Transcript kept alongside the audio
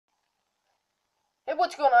Hey,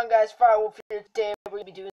 what's going on, guys? Firewolf here. Today we're gonna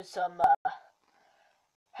be doing some, I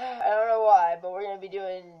don't know why, but we're gonna be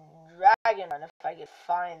doing Dragon Run, if I could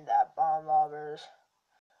find that, bomb lobbers.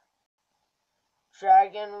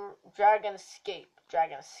 Dragon Escape,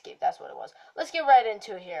 that's what it was. Let's get right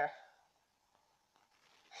into it here.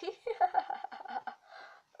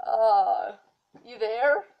 You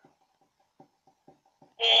there?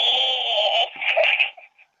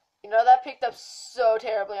 You know, that picked up so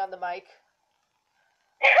terribly on the mic.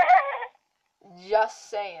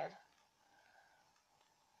 Just saying.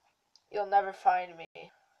 You'll never find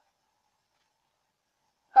me.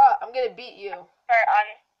 Ha! I'm gonna beat you. On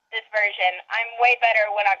this version, I'm way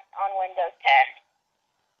better when I'm on Windows 10.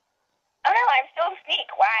 Oh no, I'm still Sneak.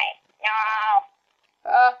 Why? No.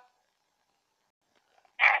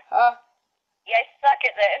 Ha! You guys suck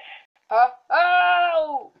at this. Ha!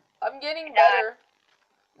 Ow! I'm getting better.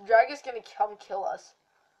 Dragon's gonna come kill us.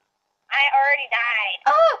 I already died.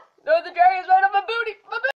 Ah! No, the dragon's right on my booty!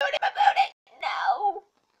 My booty! My booty! No!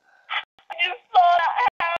 I just saw that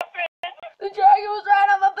happen. The dragon was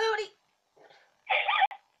right on my booty!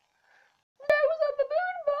 That was on my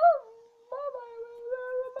booty!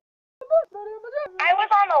 I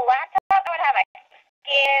was on the laptop. I would have my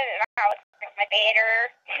skin, and I was my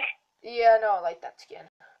Vader. Yeah, no, I like that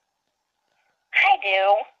skin. I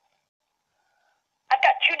do. I've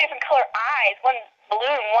got two different color eyes. One's blue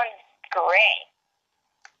and one's gray.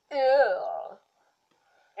 Ew.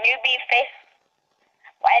 Newbie face.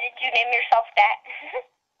 Why did you name yourself that?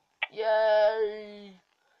 Yay!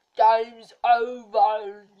 Game's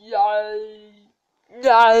over! Yay!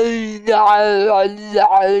 Yay!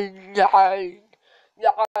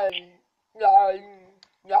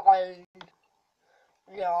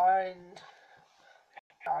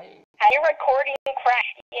 Has your recording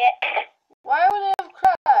crashed yet? Why would it have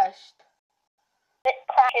crashed? It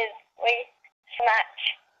crashes way too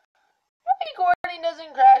much. My recording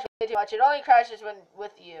doesn't crash way too much. It only crashes when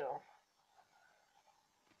with you.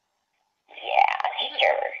 Yeah,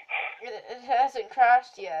 sure. It hasn't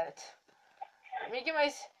crashed yet. You're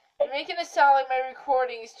making it sound like my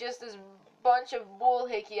recording is just as bunch of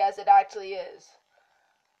bullhickey as it actually is.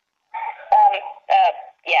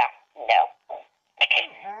 Yeah, no.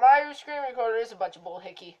 My screen recorder is a bunch of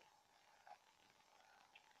bullhickey.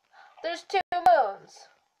 There's 2 moons.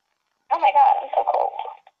 Oh my god, I'm so cold.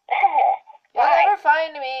 You'll Why? never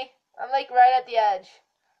find me. I'm like right at the edge.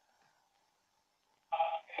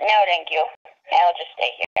 No, thank you. I'll just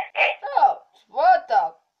stay here. Oh, what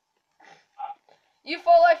the? You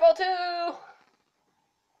fall, I fall too.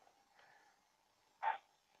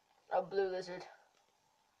 A blue lizard.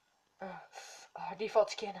 Default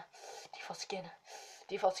skin.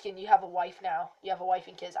 Default skin. You have a wife now. You have a wife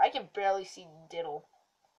and kids. I can barely see diddle.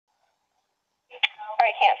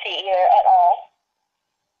 I can't see here at all.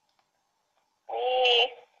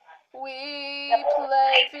 We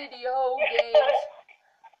play video games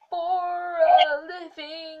for a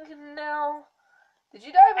living now. Did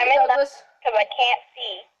you die by Douglas? Because I can't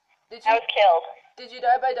see. Did you? I was killed. Did you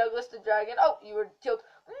die by Douglas the dragon? Oh, you were killed.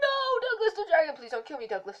 No, Douglas the dragon! Please don't kill me,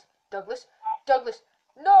 Douglas. Douglas.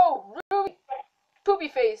 No, Ruby, poopy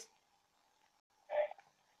face.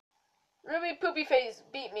 Ruby poopy face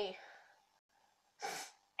beat me.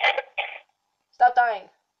 Stop dying.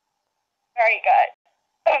 Very good.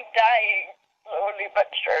 I'm dying slowly but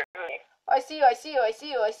surely. I see you.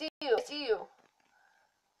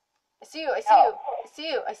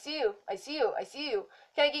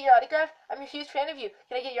 Can I get your autograph? I'm a huge fan of you.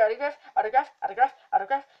 Can I get your autograph?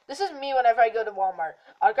 Autograph. This is me whenever I go to Walmart.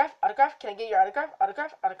 Autograph. Can I get your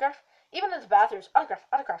autograph? Even in the bathrooms. Autograph.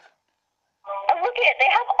 I'm looking at, they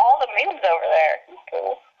have all the moons over there.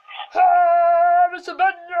 Cool. Ah, Mr.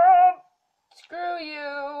 Benjamin! Screw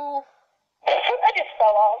you. I just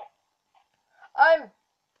fell off. I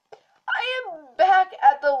am back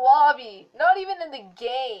at the lobby. Not even in the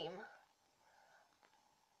game.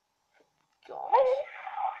 Gosh.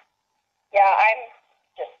 Yeah, I'm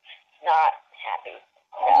just not happy.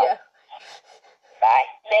 No. Yeah. Bye.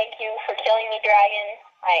 Thank you for killing me, dragon.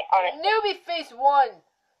 I honestly... Newbie face won.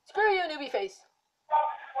 Screw you, newbie face.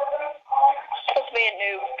 Supposed to be a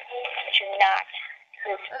noob, but you're not.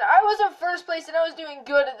 And I was in first place and I was doing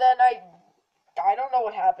good, and then I don't know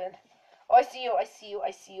what happened. Oh, I see you. I saw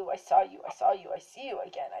you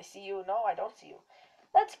again. I see you. No, I don't see you.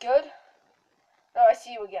 That's good. No, I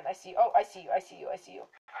see you again. I see you.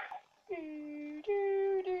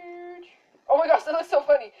 Oh my gosh, that looks so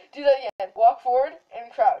funny. Do that again. Walk forward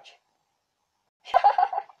and crouch.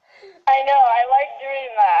 I know, I like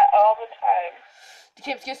doing that all the time. The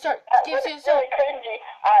game's gonna start. It's really cringy.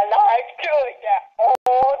 I like doing that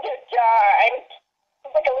all the time.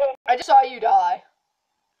 just saw you die.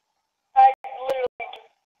 I literally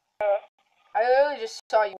just, I literally just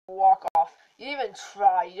saw you walk off. You didn't even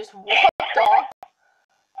try. You just walked off.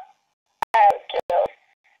 I was killed.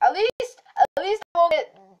 At least I won't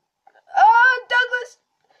get. Douglas!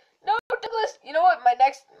 No, Douglas! You know what? My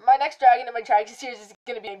next dragon in my dragon series is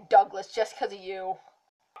gonna be named Douglas just because of you.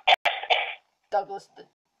 Douglas the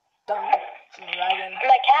dumb dragon.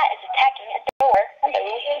 My cat is attacking at the door. Hello.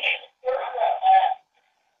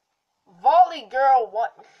 Volley girl,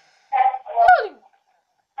 what?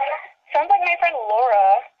 Sounds like my friend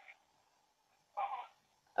Laura.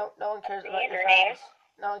 No one cares about your Username. friends.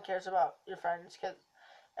 No one cares about your friends because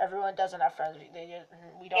everyone doesn't have friends. We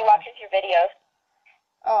He don't. watches your videos.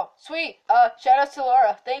 Oh, sweet. Shout out to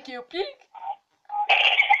Laura. Thank you. Peek.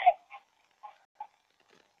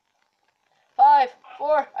 5,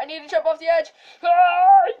 4. I need to jump off the edge.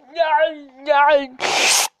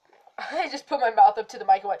 I just put my mouth up to the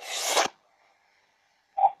mic and went.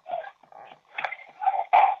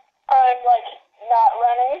 I'm like not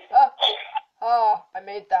running. I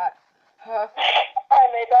made that. I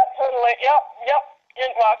made that totally. Yep.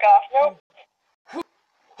 Didn't walk off. Nope.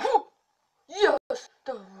 Yes,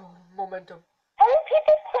 the momentum. How do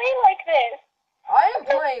people play like this? I am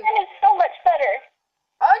playing. This is so much better.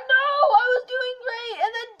 I know. I was doing great,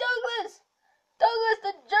 and then Douglas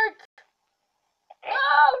the jerk.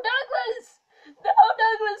 No, Douglas. No,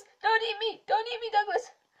 Douglas. Don't eat me. Don't eat me,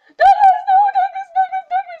 Douglas. Douglas, no, Douglas. No,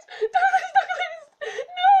 Douglas.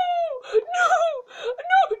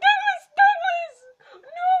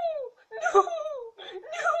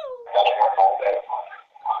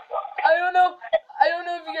 No. I don't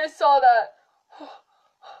know if you guys saw that.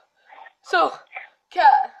 So,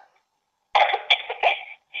 Cat.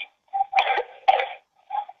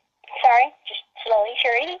 Sorry, just slowly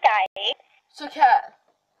sure dying. So, Cat.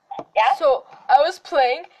 Yeah? So, I was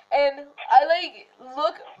playing, and I,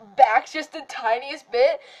 look back just the tiniest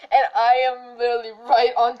bit, and I am literally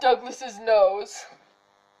right on Douglas's nose.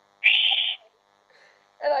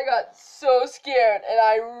 And I got so scared, and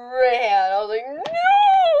I ran. I was like, no!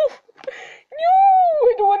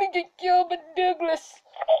 I don't want to get killed by Douglas.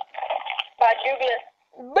 By Douglas.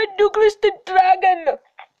 By Douglas the dragon.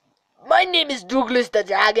 My name is Douglas the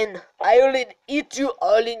dragon. I will eat you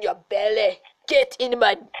all in your belly. Get in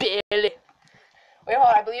my belly. Wait, hold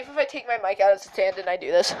on. I believe if I take my mic out of its stand and I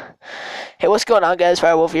do this. Hey, what's going on, guys?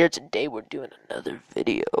 Firewolf here. Today we're doing another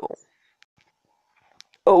video.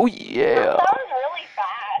 Oh, yeah. That sounds really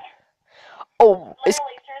bad. Oh, it's...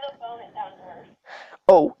 Literally, through the phone, it sounds worse.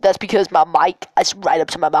 Oh, that's because my mic is right up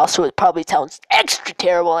to my mouth, so it probably sounds extra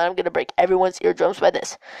terrible, and I'm gonna break everyone's eardrums by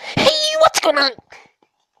this. Hey, what's going on?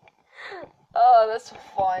 Oh, that's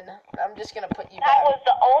fun. I'm just gonna put you That back. was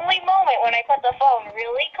the only moment when I put the phone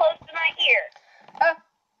really close to my ear.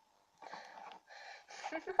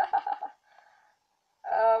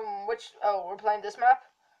 We're playing this map?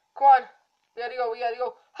 Come on. We gotta go.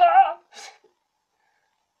 Ha!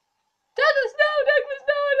 Douglas, no, I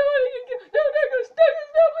don't want to get killed. No, Douglas, no,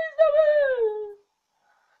 please, no.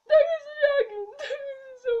 Douglas is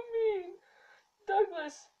so mean.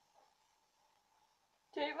 Douglas.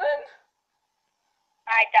 Caitlin?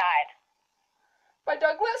 I died. By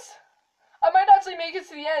Douglas? I might actually make it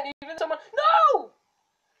to the end, even someone... No!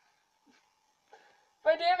 If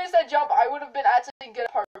I didn't miss that jump, I would have been actually good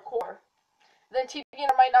at parkour. Then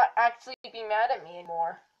TVNR might not actually be mad at me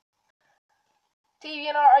anymore.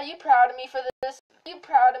 TVNR, are you proud of me for this? Are you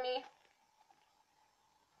proud of me?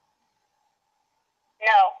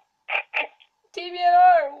 No.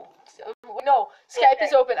 TVNR! No, Skype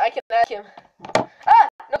is open. I can ask him. Ah!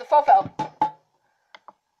 No, the phone fell.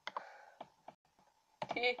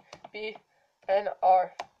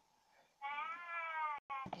 TVNR.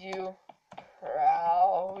 You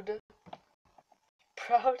proud?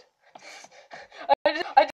 Proud?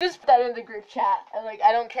 I just put that in the group chat. And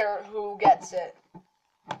I don't care who gets it.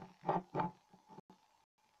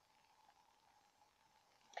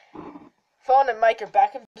 Phone and mic are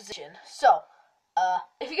back in position. So,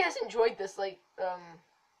 if you guys enjoyed this, I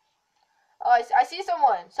see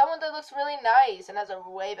someone that looks really nice and has a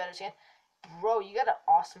way better skin. Bro, you got an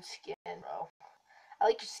awesome skin, bro. I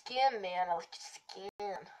like your skin, man. I like your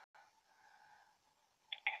skin.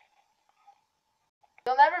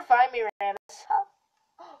 You'll never find me, Ramus.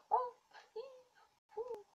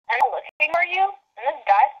 I'm looking for you, and this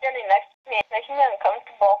guy standing next to me is making me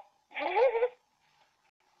uncomfortable.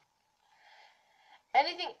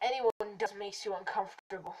 Anything anyone does makes you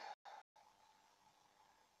uncomfortable.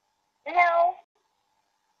 No.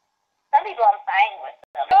 Some people I'm fine with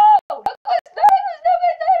them. No!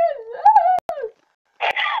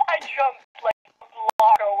 I jumped like a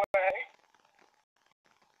block away.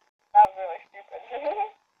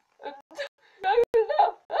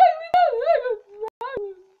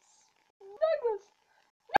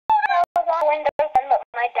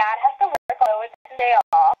 day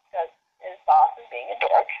off because his boss is being a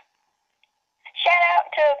dork. Shout out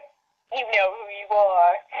to you know who you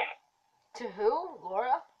are. To who?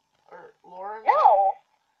 Laura? Or Lauren? No.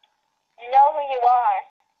 You know who you are.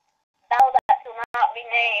 Thou that shall not be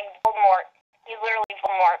named Voldemort. He's literally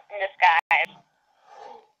Voldemort in disguise.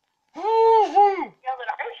 Sheldon,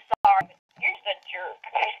 I'm sorry. You're just a jerk.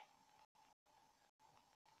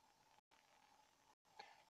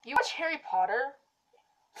 You watch Harry Potter?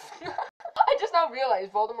 I just now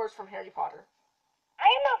realized Voldemort's from Harry Potter. I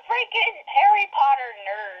am a freaking Harry Potter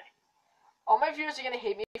nerd. All my viewers are gonna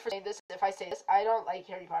hate me for saying this if I say this. I don't like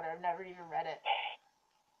Harry Potter. I've never even read it.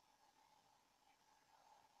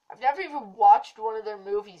 I've never even watched one of their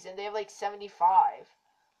movies, and they have like 75.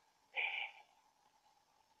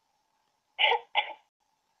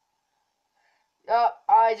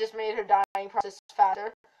 I just made her dying process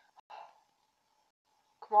faster.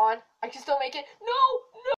 Come on, I can still make it. No,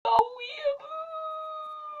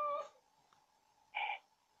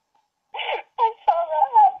 I saw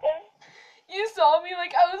that happen. you saw me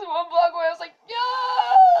like I was one block away. I was like, yeah.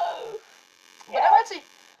 But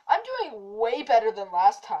I'm doing way better than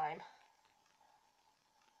last time.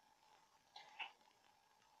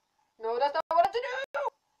 No, that's not what I have to do.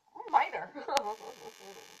 Minor.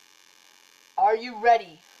 Are you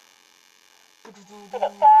ready? For the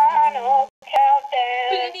final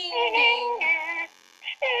countdown.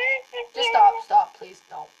 Just stop, please.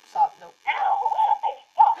 No, stop, no. Ow, I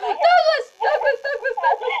stopped my head.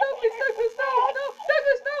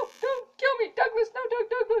 Douglas, no, don't kill me, Douglas, no,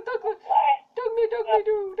 Douglas, Dougly, da, Hard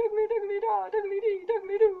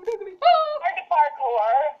to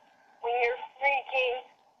parkour when you're freaking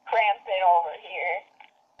cramping over here.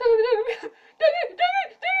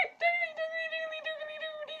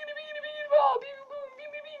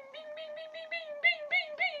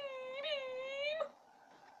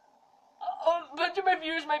 A bunch of my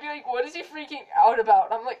viewers might be like, what is he freaking out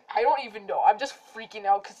about? I'm like, I don't even know. I'm just freaking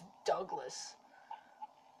out because Douglas.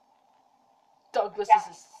 Douglas is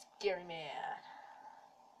a scary man.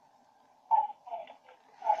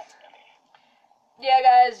 Yeah,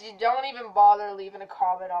 guys, you don't even bother leaving a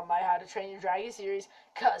comment on my How to Train Your Dragon series,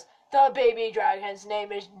 because the baby dragon's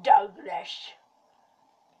name is Douglas.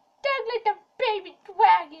 Douglas the baby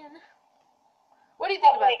dragon. What do you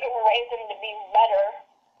think about that? We can raise him to be better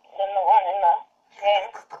than the one in the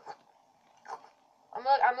game.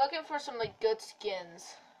 I'm looking for some, like, good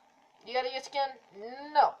skins. You got a good skin?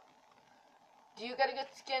 No. Do you got a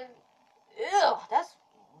good skin? Ew, that's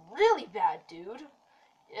really bad, dude.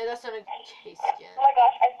 Yeah, that's not a case skin. Oh my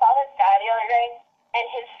gosh, I saw this guy the other day, and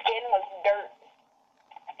his skin was dirt.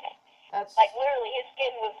 That's like literally, his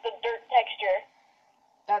skin was the dirt texture.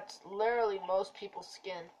 That's literally most people's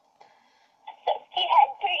skin. So he had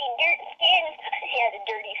pretty dirt skin. He had a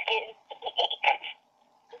dirty skin.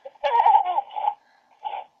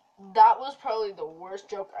 That was probably the worst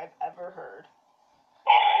joke I've ever heard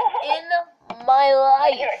in my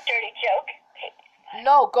life. You're a dirty joke.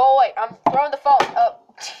 No, go away. I'm throwing the phone up.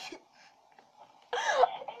 It's an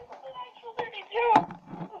actual dirty joke.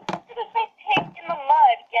 Because they picked in the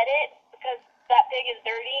mud, get it? Because that pig is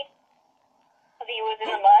dirty. Because he was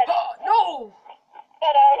in the mud. No!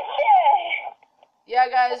 But, yeah,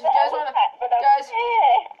 guys, if you guys want to...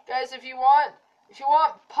 Guys, if you want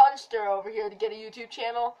Punster over here to get a YouTube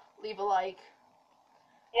channel, leave a like.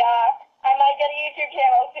 Yeah, I might get a YouTube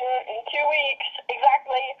channel soon, in 2 weeks.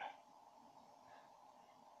 Exactly.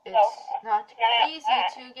 It's not easy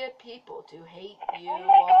to get people to hate you. Oh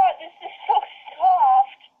my god, this is so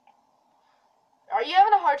soft. Are you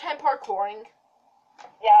having a hard time parkouring?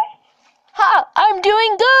 Yeah. Ha! I'm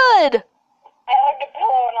doing good! I hugged a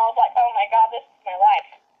pillow and I was like, oh my god, this is my life.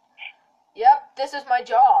 Yep, this is my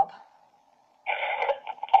job.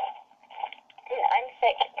 I'm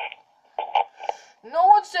sick. No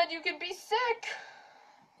one said you could be sick.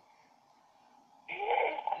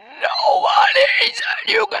 Nobody said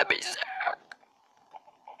you could be sick.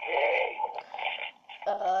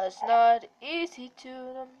 It's not easy to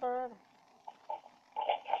remember.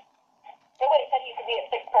 Nobody said you could be a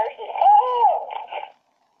sick person. Oh!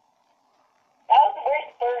 That was the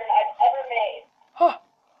worst burn I've ever made. Huh.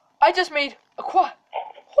 I just made a quad.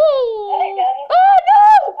 Oh, Oh no!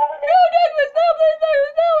 No, Douglas, no, please,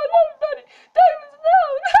 Douglas, no, I love you, buddy. Douglas, no,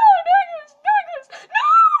 Douglas, Douglas, no,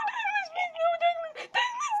 Douglas, please, no, Douglas,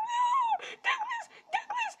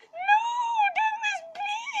 Douglas, no,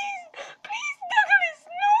 Douglas, Douglas,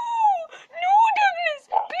 no, Douglas,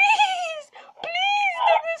 please, Douglas, no, Douglas, please,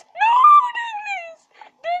 Douglas, no,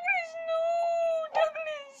 Douglas, no,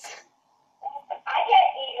 Douglas. I get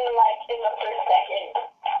eaten like in the first second.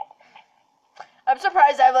 I'm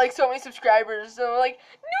surprised I have like so many subscribers. So I'm like,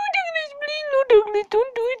 no Douglas, please, no Douglas,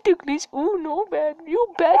 don't do it, Douglas. Oh no, man, you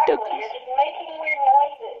bad Douglas. You're just making weird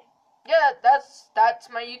noises. Yeah, that's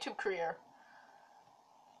my YouTube career.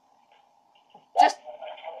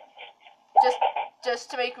 Just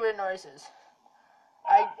to make weird noises.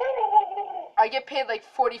 I get paid like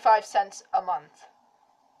 45 cents a month.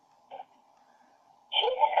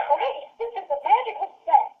 Jesus Christ, this is a magical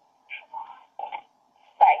set.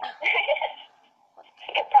 Sorry.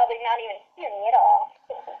 You could probably not even hear me at all.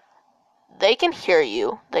 They can hear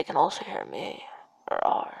you. They can also hear me.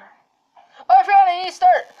 Oh, I forgot I need to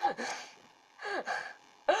start.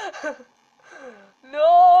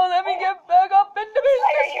 No, let me get back up into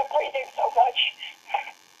Why are business. you breathing so much?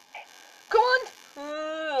 Come on.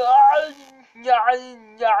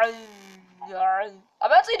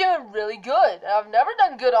 I'm actually doing really good. I've never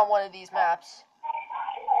done good on one of these maps.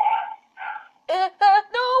 No,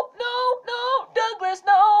 Douglas,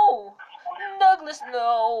 no. Douglas,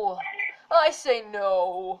 no. I say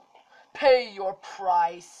no. Pay your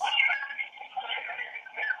price.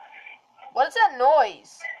 What is that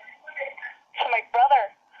noise? To my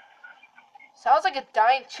brother. Sounds like a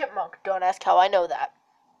dying chipmunk. Don't ask how I know that.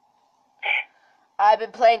 I've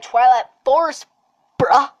been playing Twilight Forest,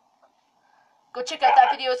 bruh. Go check out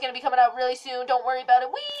that video. It's going to be coming out really soon. Don't worry about it.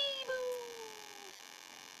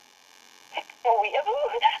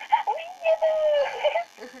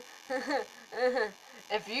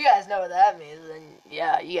 If you guys know what that means, then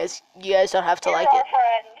yeah, you guys don't have to like it.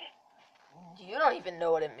 Friend. You don't even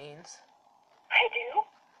know what it means. I do.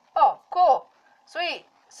 Oh, cool. Sweet.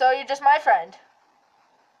 So you're just my friend.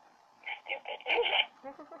 Stupid.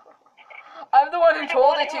 I'm the one who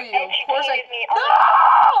told it to you. Of course I... No!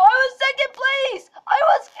 I was second place! I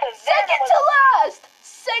was second to last!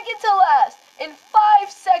 Second to last! In 5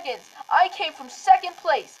 seconds, I came from second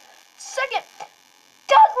place. Second...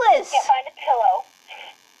 Douglas! Can't find a pillow.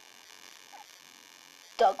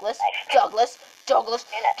 Douglas.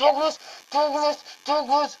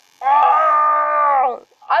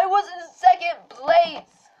 I was in second place.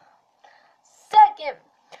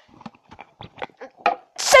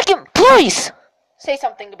 Second place! Say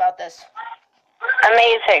something about this.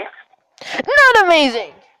 Amazing. Not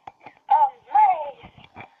amazing.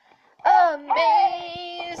 Amazing.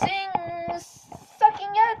 Amazing.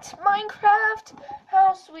 Sucking at Minecraft.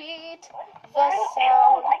 How sweet the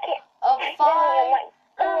sound of fire.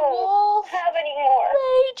 Wolf Have any more?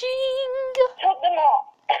 raging. Took them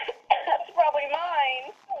all. That's probably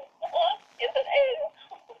mine. Yes, it is.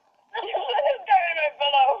 Let him turn in my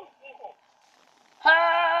pillow.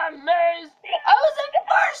 Amazing. I was in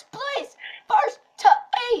first place. First to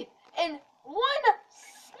 8th in 1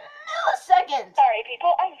 millisecond. Sorry,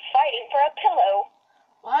 people. I'm fighting for a pillow.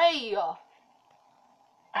 Why?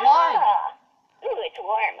 Ah. Ooh, it's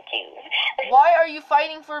warm, too. Why are you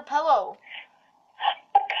fighting for a pillow?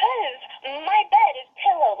 Because my bed is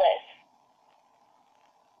pillowless.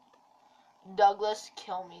 Douglas,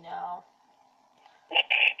 kill me now.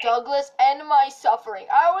 Douglas, end my suffering.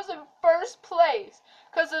 I was in first place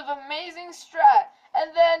because of amazing strat.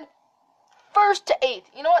 And then first to 8th.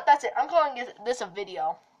 You know what? That's it. I'm calling this a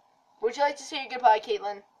video. Would you like to say your goodbye,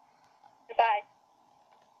 Caitlin? Goodbye.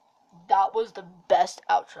 That was the best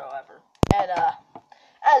outro ever. And,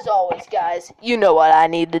 as always, guys, you know what I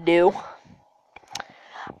need to do.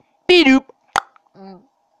 Beep-doop.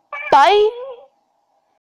 Bye.